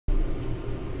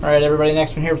All right, everybody,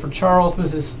 next one here for Charles.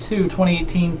 This is 2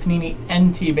 2018 Panini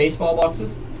NT baseball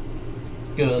boxes.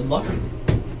 Good luck.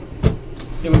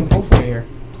 Let's see what we can pull for you here.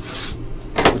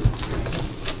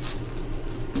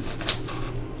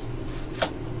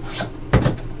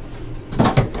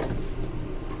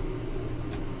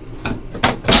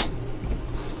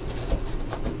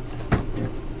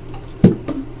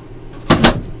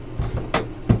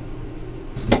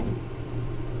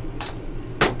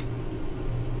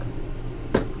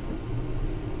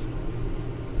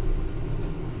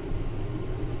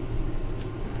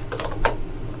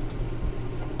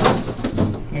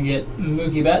 We get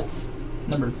Mookie Betts,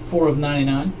 numbered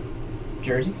 4/99,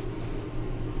 jersey.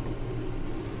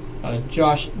 Got a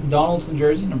Josh Donaldson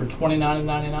jersey, number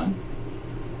 29/99.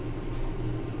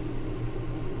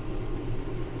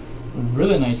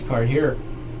 Really nice card here.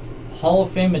 Hall of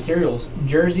Fame materials,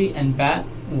 jersey and bat,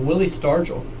 Willie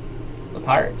Stargell, the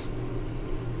Pirates.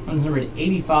 One's numbered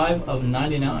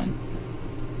 85/99.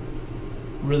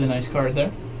 Really nice card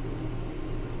there.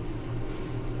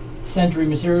 Century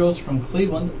Materials from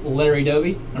Cleveland, Larry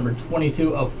Doby, number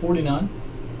 22/49.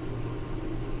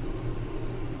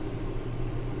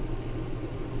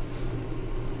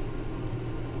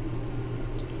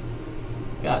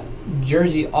 Got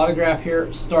jersey autograph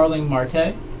here, Starling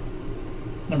Marte,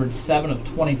 numbered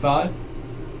 7/25.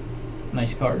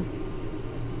 Nice card.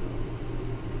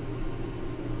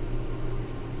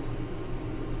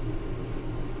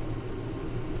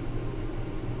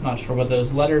 Not sure what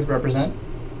those letters represent.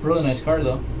 Really nice card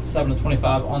though,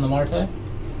 7/25 on the Marte.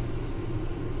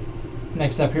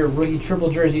 Next up here, rookie triple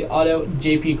jersey auto,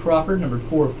 J.P. Crawford, numbered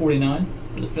 4/49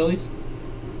 for the Phillies.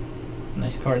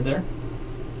 Nice card there.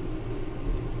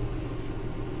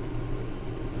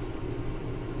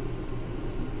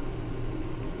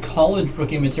 College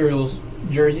rookie materials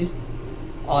jerseys,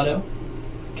 auto,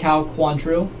 Cal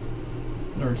Quantrill,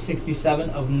 numbered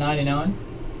 67/99.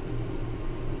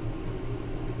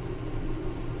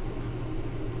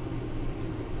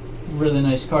 Really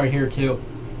nice card here too.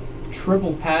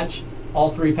 Triple patch, all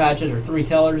three patches are 3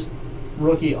 colors.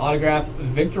 Rookie autograph,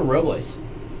 Victor Robles,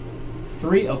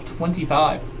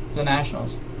 3/25 for the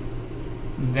Nationals.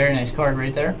 Very nice card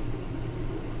right there.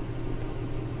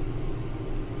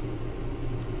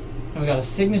 And we got a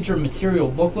signature material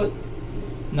booklet,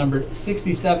 numbered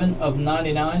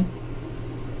 67/99.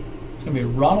 It's going to be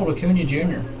Ronald Acuna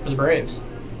Jr. for the Braves.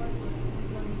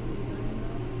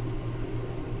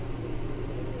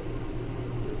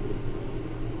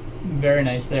 Very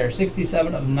nice there.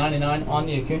 67/99 on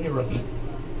the Acuna rookie.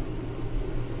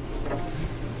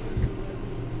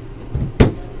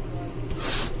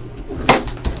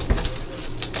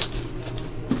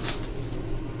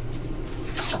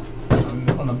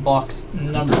 On the box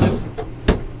number 2.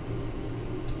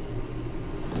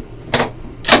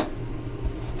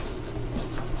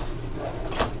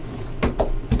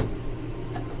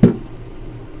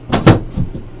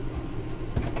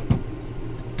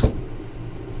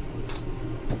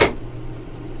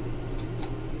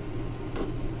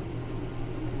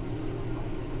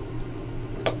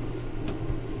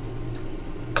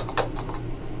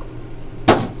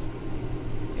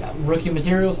 Rookie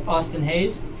materials, Austin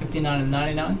Hayes,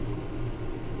 59/99.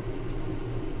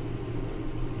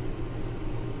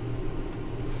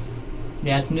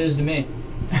 Yeah, it's news to me.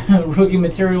 Rookie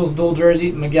materials, dual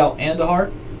jersey, Miguel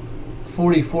Andujar,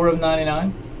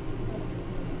 44/99.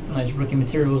 Nice rookie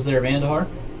materials there of Andujar.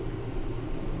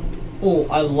 Oh,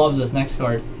 I love this next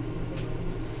card.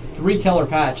 3 color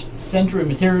patch, Century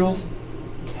Materials,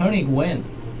 Tony Gwynn,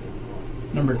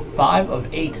 numbered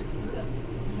 5/8.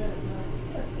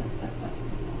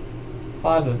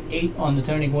 5/8 on the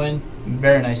Tony Gwynn.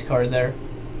 Very nice card there.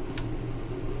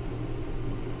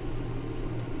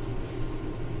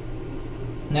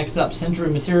 Next up,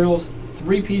 Century Materials.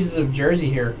 3 pieces of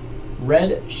jersey here.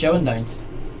 Red Schoendienst.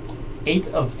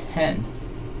 8/10.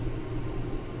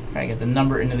 Try to get the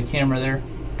number into the camera there.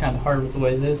 Kind of hard with the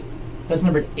way it is. That's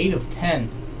numbered 8/10.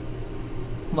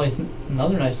 Nice,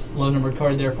 another nice low numbered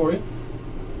card there for you.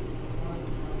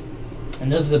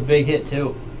 And this is a big hit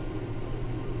too.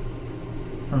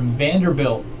 From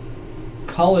Vanderbilt,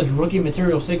 college rookie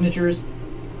material signatures,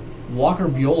 Walker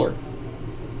Buehler.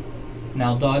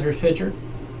 Now Dodgers pitcher.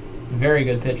 Very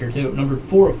good pitcher too. Numbered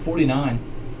 4/49.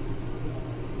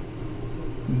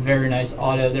 Very nice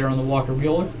auto there on the Walker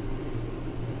Buehler.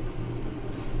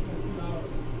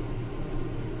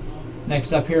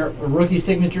 Next up here, rookie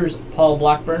signatures, Paul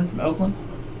Blackburn from Oakland.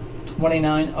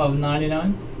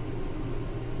 29/99.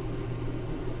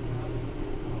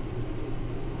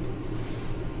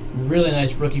 Really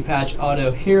nice rookie patch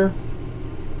auto here.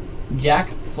 Jack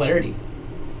Flaherty,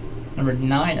 numbered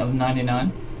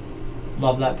 9/99.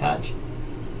 Love that patch.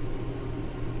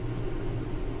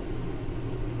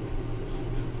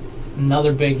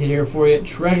 Another big hit here for you.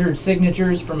 Treasured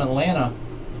Signatures from Atlanta.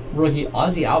 Rookie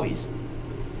Ozzie Albies.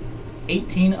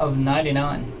 18 of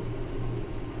 99.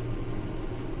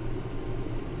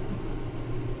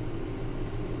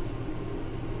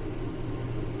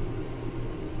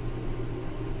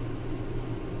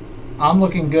 I'm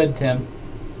looking good, Tim.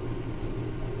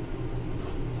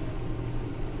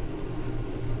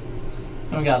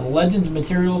 And we got Legends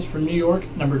Materials from New York,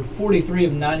 numbered 43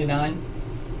 of 99.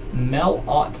 Mel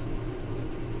Ott.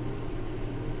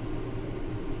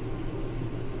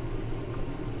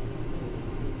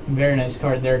 Very nice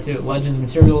card there, too. Legends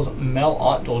Materials, Mel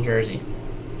Ott dual jersey.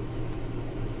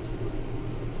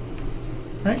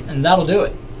 Alright, and that'll do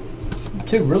it.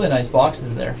 Two really nice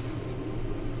boxes there.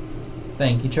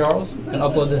 Thank you, Charles. And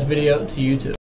upload this video to YouTube.